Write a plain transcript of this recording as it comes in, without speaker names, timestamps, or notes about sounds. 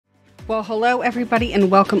Well, hello everybody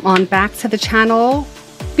and welcome on back to the channel.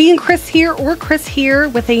 Being Chris here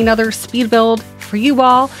with another speed build for you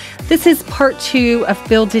all. This is part 2 of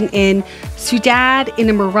building in Ciudad,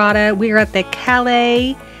 Enamorada. We are at the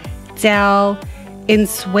Calle del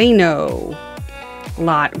Ensueño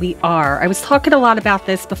lot. We are. I was talking a lot about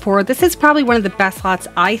this before. This is probably one of the best lots,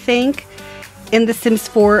 I think, in The Sims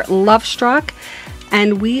 4 Love Struck.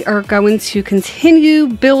 And we are going to continue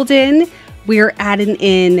building. We are adding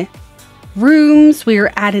in rooms, we are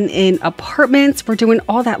adding in apartments, we're doing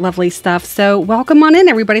all that lovely stuff. So welcome on in,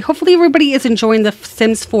 everybody. Hopefully everybody is enjoying the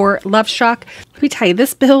Sims 4 Love Struck. Let me tell you,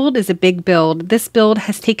 this build is a big build. This build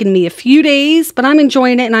has taken me a few days, but I'm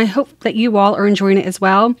enjoying it, and I hope that you all are enjoying it as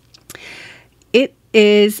well. It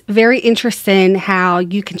is very interesting how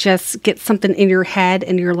you can just get something in your head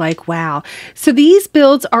and you're like, wow. So these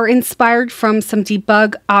builds are inspired from some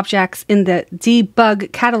debug objects in the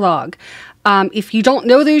debug catalog. If you don't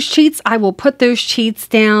know those cheats, I will put those cheats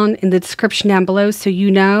down in the description down below so you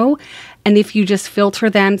know. And if you just filter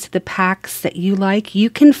them to the packs that you like, you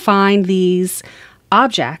can find these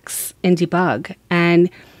objects in debug and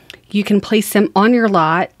you can place them on your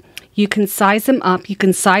lot. You can size them up, you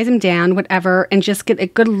can size them down, whatever, and just get a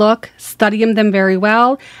good look, study them very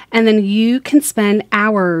well, and then you can spend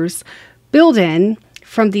hours building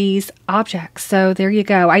from these objects. So there you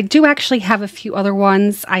go. I do actually have a few other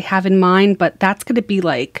ones I have in mind, but that's going to be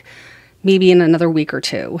like maybe in another week or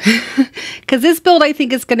two. Because this build I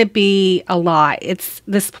think is going to be a lot.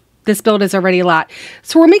 This build is already a lot.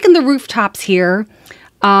 So we're making the rooftops here.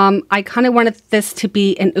 I kind of wanted this to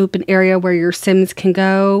be an open area where your Sims can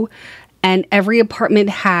go, and every apartment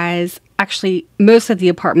has, actually most of the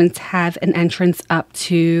apartments have an entrance up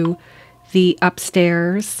to the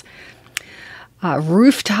upstairs.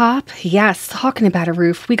 Rooftop, yes, talking about a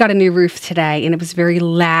roof. We got a new roof today and it was very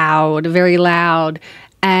loud,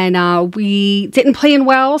 and we didn't plan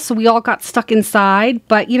well, so we all got stuck inside.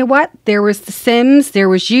 But you know what? There was The Sims, there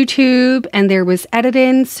was YouTube, and there was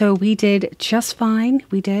editing, so we did just fine.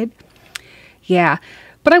 We did. Yeah.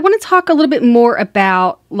 But I want to talk a little bit more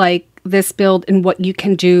about like this build and what you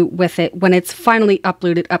can do with it when it's finally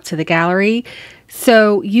uploaded up to the gallery.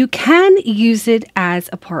 So you can use it as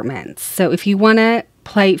apartments. So if you want to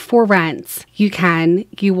play for rent, you can.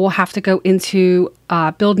 You will have to go into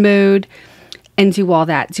build mode and do all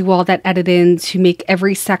that editing to make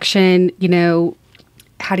every section, you know,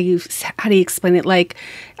 how do you explain it? Like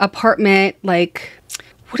apartment, like,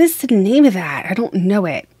 what is the name of that? I don't know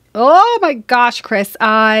it. Oh my gosh, Chris.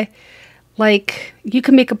 Like you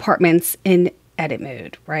can make apartments in edit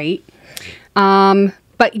mode, right?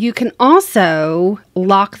 But you can also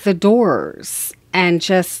lock the doors and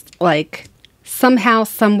just like somehow,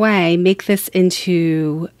 some way make this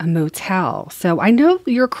into a motel. So I know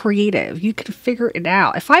you're creative. You can figure it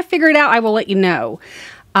out. If I figure it out, I will let you know.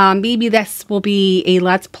 Maybe this will be a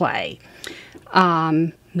let's play.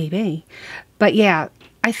 Maybe. But yeah,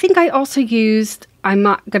 I think I also used, I'm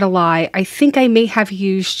not going to lie, I think I may have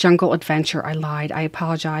used Jungle Adventure. I lied. I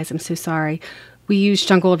apologize. I'm so sorry. We used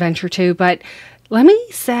Jungle Adventure too, but let me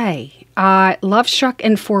say, Love Struck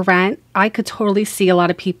and For Rent, I could totally see a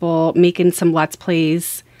lot of people making some Let's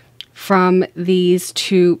Plays from these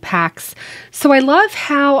two packs. So I love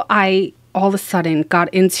how I all of a sudden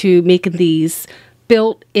got into making these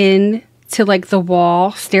built in to like the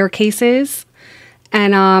wall staircases.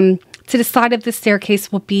 And to the side of the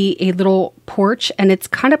staircase will be a little porch, and it's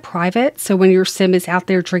kind of private. So when your Sim is out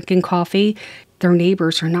there drinking coffee, their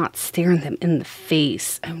neighbors are not staring them in the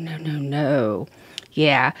face. Oh, no, no, no.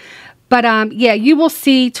 Yeah. But yeah, you will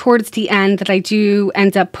see towards the end that I do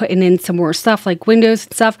end up putting in some more stuff like windows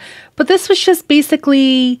and stuff. But this was just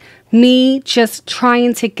basically me just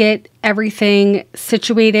trying to get everything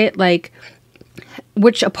situated, like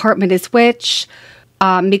which apartment is which.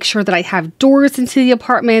 Make sure that I have doors into the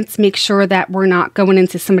apartments. Make sure that we're not going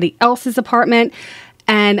into somebody else's apartment.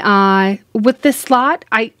 And with this lot,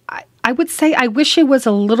 I would say I wish it was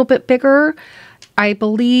a little bit bigger. I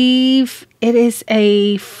believe it is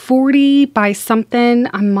a 40 by something.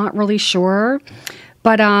 I'm not really sure.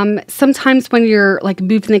 But sometimes when you're like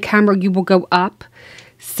moving the camera, you will go up.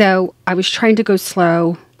 So I was trying to go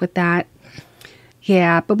slow with that.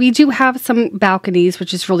 Yeah, but we do have some balconies,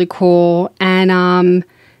 which is really cool. And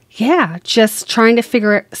yeah, just trying to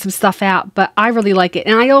figure some stuff out. But I really like it.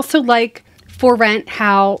 And I also like For Rent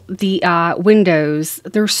how the windows,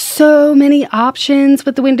 there's so many options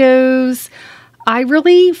with the windows. I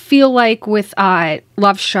really feel like with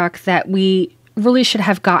Love Struck that we really should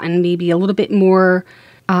have gotten maybe a little bit more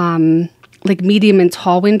like medium and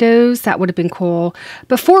tall windows. That would have been cool.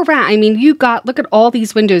 But for rent, I mean, look at all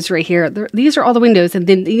these windows right here. These are all the windows, and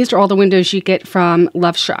then these are all the windows you get from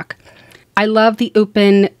Lovestruck. I love the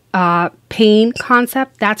open pane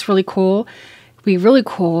concept. That's really cool. It'd be really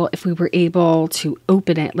cool if we were able to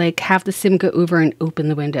open it, like have the sim go over and open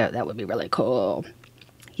the window. That would be really cool.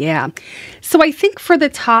 Yeah. So I think for the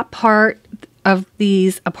top part of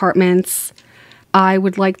these apartments, I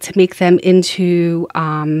would like to make them into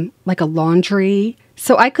like a laundry.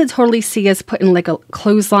 So I could totally see us putting like a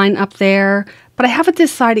clothesline up there, but I haven't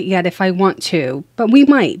decided yet if I want to, but we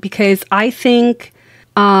might, because I think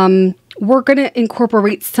we're going to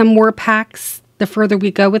incorporate some more packs the further we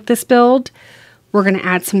go with this build. We're going to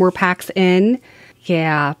add some more packs in.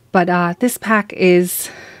 Yeah, but this pack is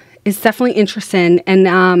definitely interesting.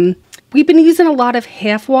 And we've been using a lot of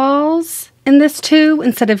half walls in this too,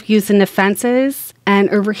 instead of using the fences. And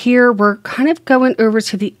over here, we're kind of going over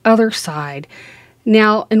to the other side.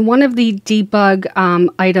 Now, in one of the debug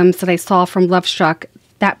items that I saw from Lovestruck,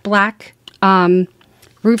 that black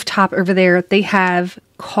rooftop over there, they have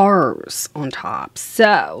cars on top.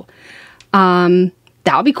 So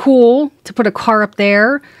that would be cool to put a car up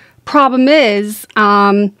there. Problem is,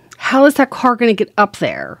 how is that car going to get up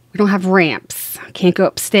there? We don't have ramps. Can't go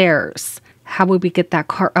upstairs. How would we get that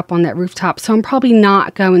car up on that rooftop? So I'm probably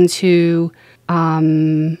not going to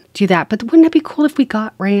do that. But wouldn't it be cool if we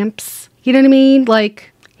got ramps? You know what I mean?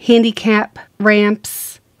 Like handicap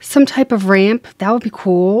ramps, some type of ramp. That would be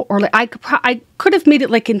cool. Or like I could have made it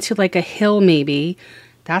like into like a hill maybe.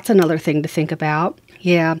 That's another thing to think about.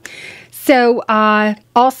 Yeah. So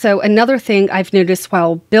also another thing I've noticed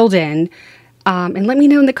while building, and let me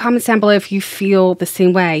know in the comments down below if you feel the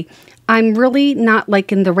same way. I'm really not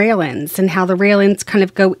liking the railings and how the railings kind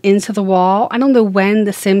of go into the wall. I don't know when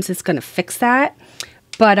The Sims is going to fix that,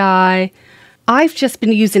 but I've just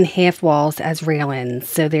been using half walls as railings.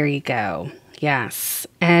 So there you go. Yes.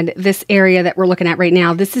 And this area that we're looking at right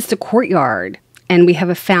now, this is the courtyard, and we have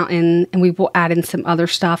a fountain, and we will add in some other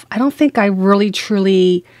stuff. I don't think I really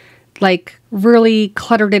truly really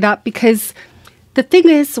cluttered it up, because the thing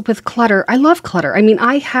is with clutter, I love clutter. I mean,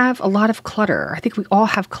 I have a lot of clutter. I think we all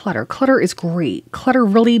have clutter. Clutter is great. Clutter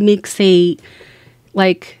really makes really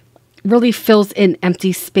fills in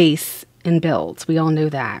empty space in builds. We all know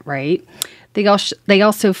that, right? They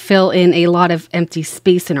also fill in a lot of empty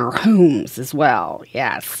space in our homes as well.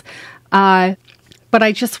 Yes. But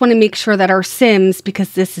I just want to make sure that our Sims,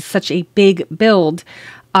 because this is such a big build,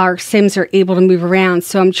 our Sims are able to move around.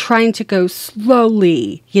 So I'm trying to go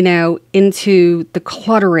slowly, into the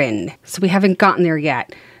cluttering. So we haven't gotten there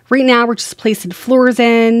yet. Right now, we're just placing floors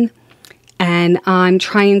in. And I'm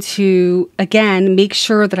trying to, again, make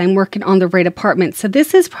sure that I'm working on the right apartment. So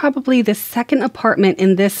this is probably the second apartment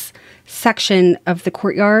in this section of the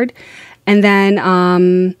courtyard. And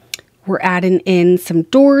then we're adding in some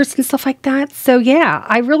doors and stuff like that. So yeah,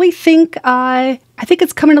 I really think I think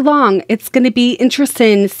it's coming along. It's going to be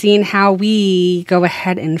interesting seeing how we go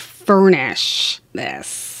ahead and furnish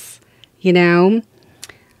this. I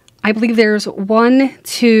believe there's 1,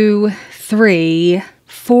 2, 3,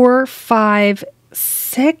 4, 5,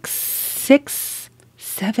 6,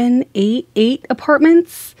 7, 8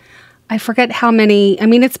 apartments. I forget how many. I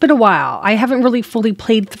mean, it's been a while. I haven't really fully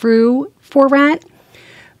played through For Rent.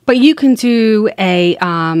 But you can do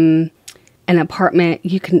an apartment.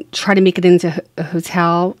 You can try to make it into a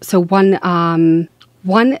hotel. So one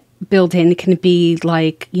building can be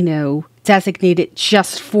designated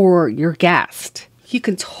just for your guest. You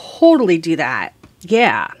can totally do that.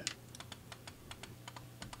 Yeah.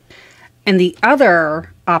 And the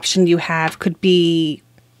other option you have could be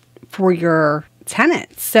for your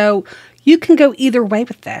tenants. So you can go either way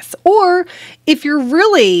with this. Or if you're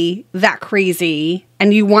really that crazy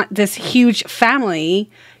and you want this huge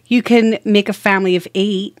family, you can make a family of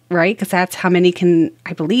 8, right? Because that's how many can,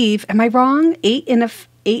 I believe. Am I wrong? 8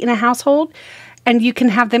 in a household? And you can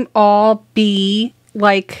have them all be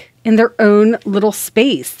in their own little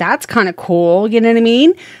space. That's kind of cool. You know what I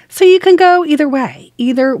mean? So you can go either way.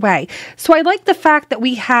 So I like the fact that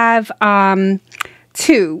we have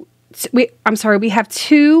we have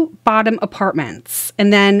 2 bottom apartments,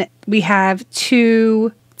 and then we have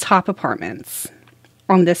 2 top apartments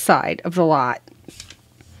on this side of the lot.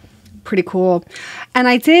 Pretty cool. And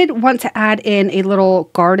I did want to add in a little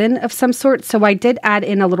garden of some sort. So I did add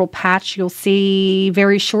in a little patch. You'll see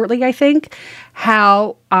very shortly, I think,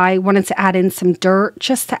 how I wanted to add in some dirt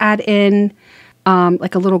just to add in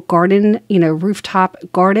like a little garden, rooftop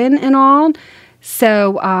garden and all.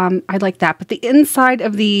 So I like that. But the inside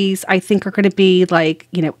of these, I think, are going to be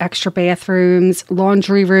extra bathrooms,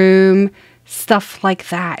 laundry room, stuff like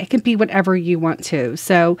that. It can be whatever you want to.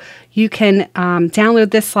 So you can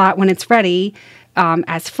download this slot when it's ready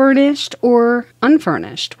as furnished or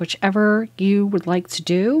unfurnished, whichever you would like to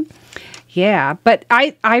do. Yeah, but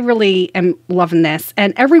I really am loving this.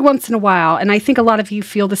 And every once in a while, and I think a lot of you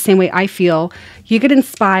feel the same way I feel, you get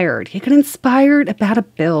inspired. You get inspired about a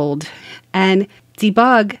build. And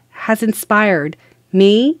Debug has inspired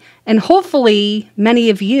me and hopefully many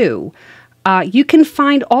of you. You can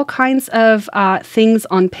find all kinds of things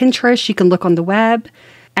on Pinterest. You can look on the web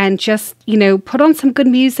and just, put on some good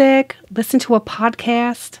music, listen to a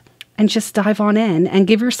podcast, and just dive on in and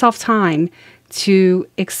give yourself time to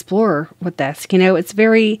explore with this. It's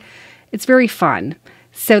very fun.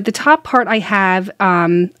 So the top part, I have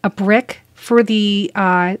a brick for the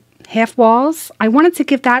half walls. I wanted to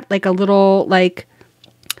give that like a little,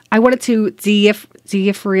 I wanted to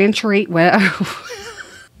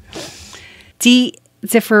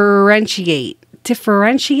differentiate.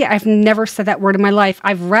 I've never said that word in my life.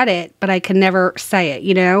 I've read it, but I can never say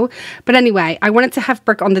it, But anyway, I wanted to have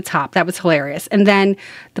brick on the top. That was hilarious. And then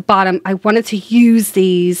the bottom, I wanted to use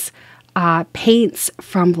these paints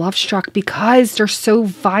from Love Struck because they're so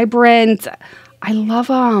vibrant. I love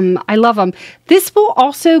them. This will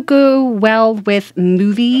also go well with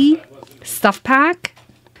movie stuff pack.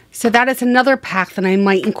 So that is another pack that I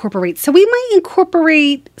might incorporate. So we might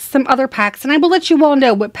incorporate some other packs, and I will let you all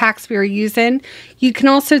know what packs we are using. You can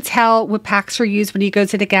also tell what packs are used when you go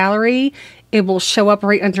to the gallery. It will show up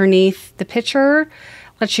right underneath the picture,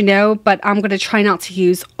 let you know. But I'm going to try not to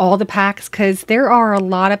use all the packs because there are a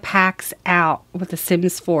lot of packs out with The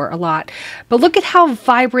Sims 4, a lot. But look at how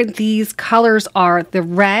vibrant these colors are. The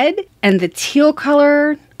red and the teal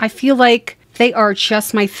color, I feel like they are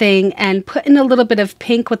just my thing, and putting a little bit of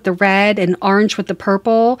pink with the red and orange with the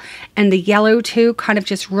purple and the yellow too kind of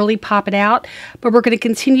just really pop it out. But we're going to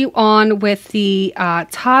continue on with the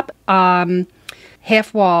top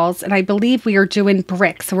half walls, and I believe we are doing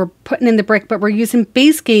brick. So we're putting in the brick, but we're using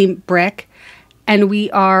base game brick, and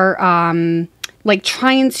we are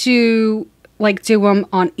trying to do them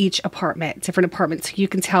on each apartment, different apartments, so you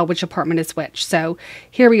can tell which apartment is which. So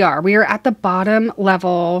here we are. We are at the bottom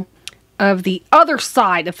level of the other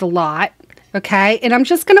side of the lot, okay? And I'm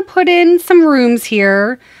just gonna put in some rooms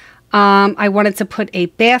here. I wanted to put a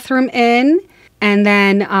bathroom in, and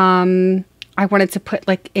then I wanted to put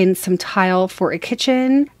in some tile for a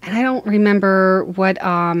kitchen, and I don't remember what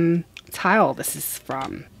tile this is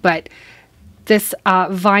from, but this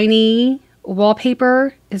viney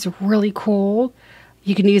wallpaper is really cool.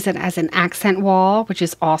 You can use it as an accent wall, which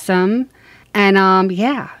is awesome. And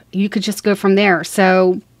yeah, you could just go from there.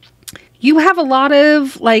 So you have a lot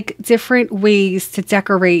of different ways to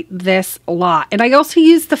decorate this lot. And I also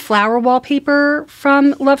use the flower wallpaper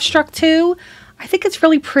from Love Struck too. I think it's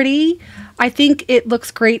really pretty. I think it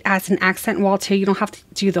looks great as an accent wall too. You don't have to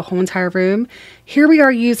do the whole entire room. Here we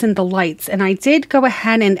are using the lights, and I did go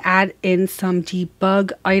ahead and add in some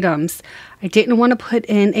debug items. I didn't want to put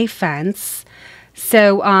in a fence.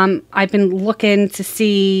 So I've been looking to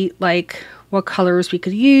see what colors we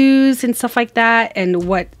could use and stuff like that, and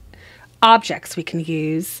what objects we can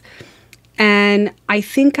use. And I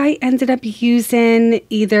think I ended up using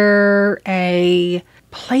either a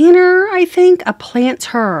planter, a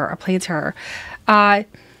planter.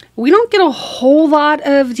 We don't get a whole lot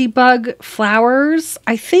of debug flowers.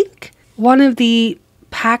 I think one of the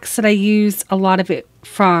packs that I use a lot of it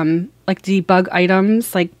from, debug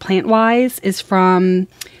items, plant wise, is from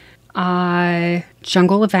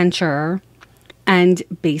Jungle Adventure and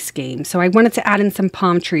base game. So I wanted to add in some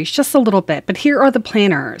palm trees, just a little bit. But here are the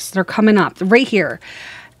planters. They're coming up right here.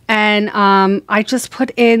 And I just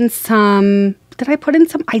put in some... Did I put in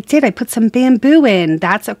some? I did. I put some bamboo in.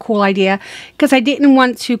 That's a cool idea because I didn't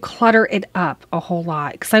want to clutter it up a whole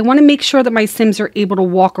lot, because I want to make sure that my Sims are able to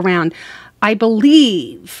walk around. I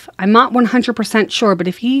believe, I'm not 100% sure, but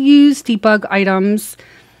if you use debug items,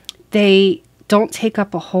 they don't take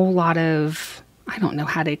up a whole lot of... I don't know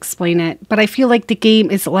how to explain it, but I feel like the game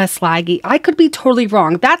is less laggy. I could be totally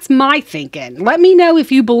wrong. That's my thinking. Let me know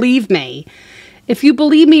if you believe me. If you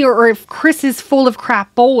believe me, or if Chris is full of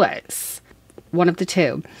crap bolas. One of the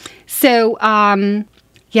two. So,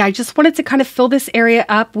 yeah, I just wanted to kind of fill this area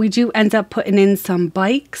up. We do end up putting in some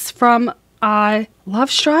bikes from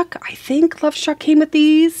Love Struck. I think Love Struck came with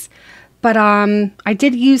these. But I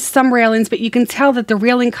did use some railings, but you can tell that the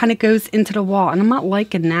railing kind of goes into the wall, and I'm not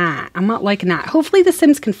liking that. Hopefully the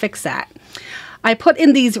Sims can fix that. I put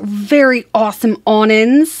in these very awesome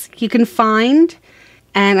awnings you can find,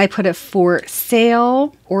 and I put a for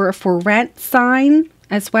sale or a for rent sign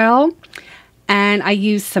as well. And I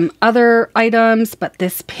used some other items, but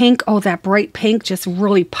this pink, oh, that bright pink just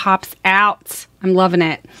really pops out. I'm loving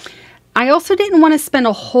it. I also didn't want to spend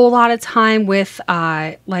a whole lot of time with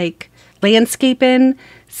like landscaping.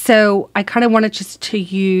 So I kind of wanted just to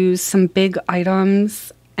use some big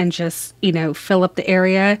items and just, you know, fill up the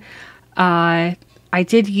area. I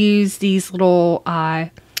did use these little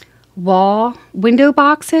wall window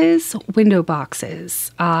boxes,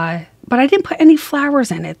 but I didn't put any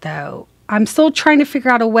flowers in it though. I'm still trying to figure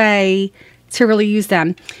out a way to really use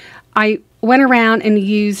them. I went around and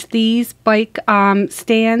used these bike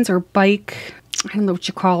stands or bike, I don't know what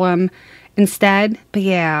you call them instead. But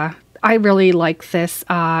yeah, I really like this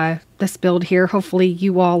this build here. Hopefully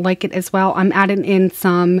you all like it as well. I'm adding in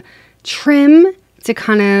some trim to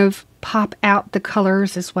kind of pop out the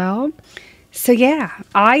colors as well. So yeah,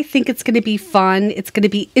 I think it's going to be fun. It's going to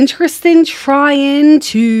be interesting trying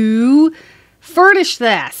to furnish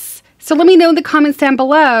this. So let me know in the comments down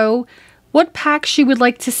below what packs you would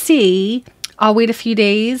like to see. I'll wait a few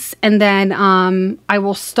days and then I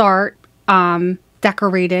will start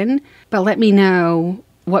decorating. But let me know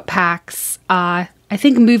what packs. I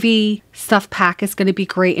think movie stuff pack is going to be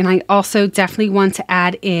great. And I also definitely want to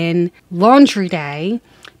add in laundry day,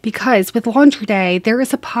 because with laundry day, there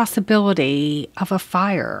is a possibility of a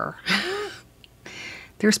fire.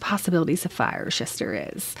 There's possibilities of fires. Yes, there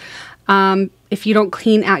is. If you don't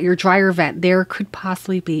clean out your dryer vent, there could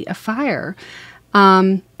possibly be a fire.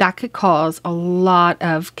 That could cause a lot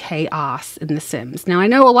of chaos in The Sims. Now, I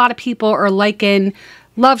know a lot of people are liking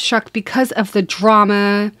Love Struck because of the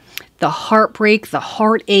drama, the heartbreak, the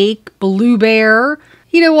heartache, Blue Bear,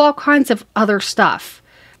 you know, all kinds of other stuff.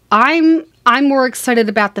 I'm more excited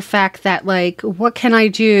about the fact that, like, what can I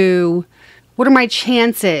do? What are my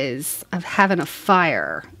chances of having a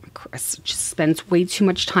fire? Chris just spends way too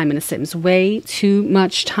much time in The Sims. Way too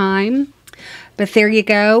much time. But there you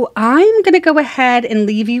go. I'm going to go ahead and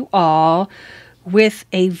leave you all with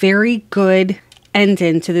a very good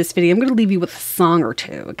ending to this video. I'm going to leave you with a song or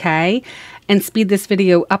two, okay? And speed this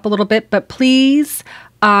video up a little bit. But please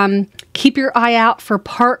keep your eye out for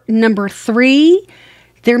part number 3.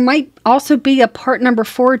 There might also be a part number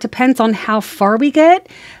 4. It depends on how far we get.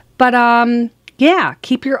 But yeah,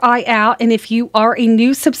 keep your eye out. And if you are a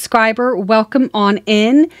new subscriber, welcome on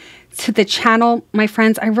in to the channel, my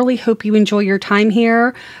friends. I really hope you enjoy your time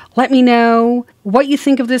here. Let me know what you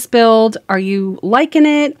think of this build. Are you liking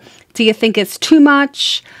it? Do you think it's too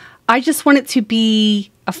much? I just want it to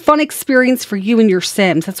be a fun experience for you and your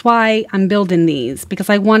Sims. That's why I'm building these, because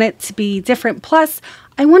I want it to be different. Plus,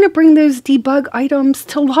 I want to bring those debug items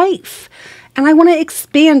to life. And I want to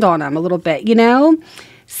expand on them a little bit, you know?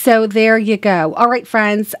 So there you go. All right,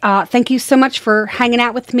 friends. Thank you so much for hanging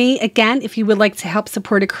out with me. Again, if you would like to help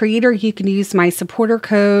support a creator, you can use my creator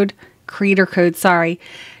code, sorry.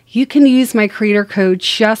 You can use my creator code,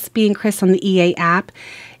 Just Being Chris, on the EA app.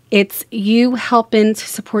 It's you helping to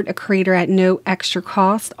support a creator at no extra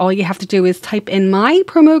cost. All you have to do is type in my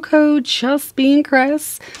promo code, Just Being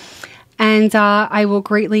Chris. And I will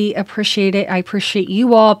greatly appreciate it. I appreciate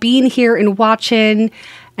you all being here and watching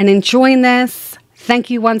and enjoying this. Thank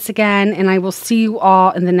you once again, and I will see you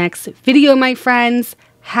all in the next video, my friends.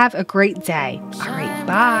 Have a great day. All right,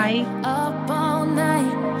 bye. Up all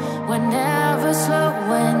night, we're never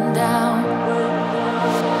slowing down.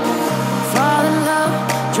 Fall in love,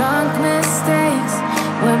 drunk mistakes,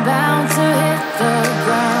 we're bound to hit the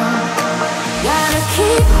ground. Gotta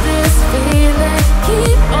keep this feeling,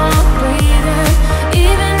 keep on breathing,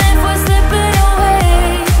 even if we're slipping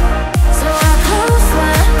away. So I close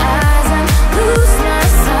my eyes and lose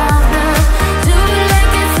myself now. Do it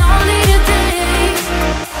like it's only today.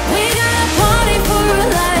 We got a party for a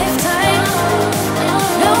lifetime.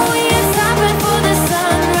 No, we ain't stopping for the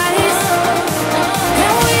sunrise.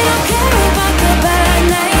 And we don't care about the bad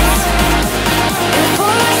nights. And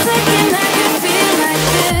for a second I can feel like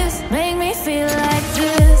this. Make me feel like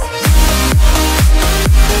this.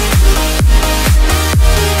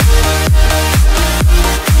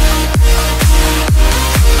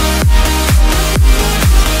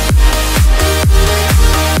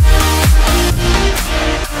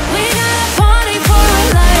 We got a party for a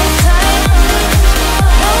lifetime.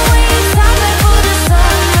 No, we ain't stopping for the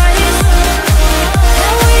sunrise. And we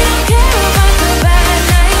don't care about the bad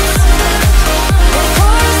nights. And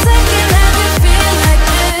for a second I can feel like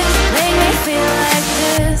this. Make me feel like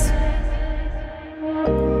this.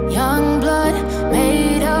 Young blood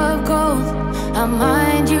made of gold, a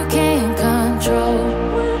mind you can't control.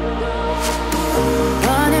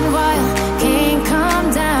 Running wild, can't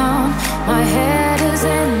come down. My head is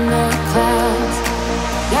in the clouds.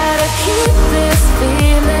 Gotta keep this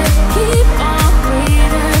feeling.